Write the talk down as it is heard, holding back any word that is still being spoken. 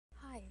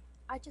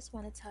I just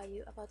want to tell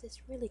you about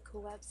this really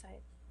cool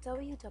website,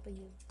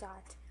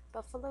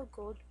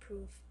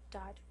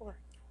 www.buffalogoldproof.org.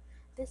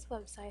 This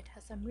website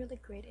has some really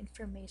great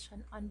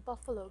information on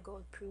Buffalo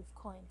Gold Proof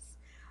coins,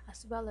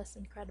 as well as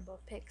incredible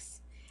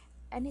pics.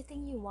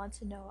 Anything you want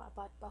to know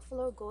about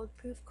Buffalo Gold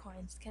Proof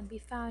coins can be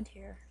found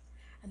here,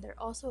 and there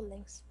are also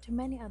links to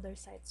many other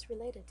sites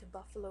related to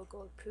Buffalo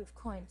Gold Proof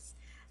coins,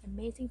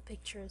 amazing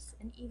pictures,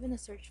 and even a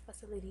search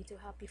facility to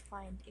help you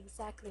find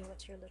exactly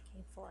what you're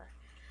looking for.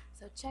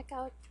 So check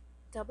out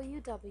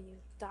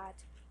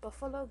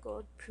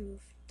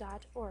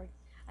www.buffalogoldproof.org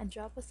and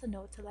drop us a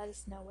note to let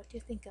us know what you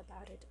think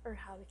about it or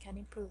how we can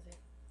improve it.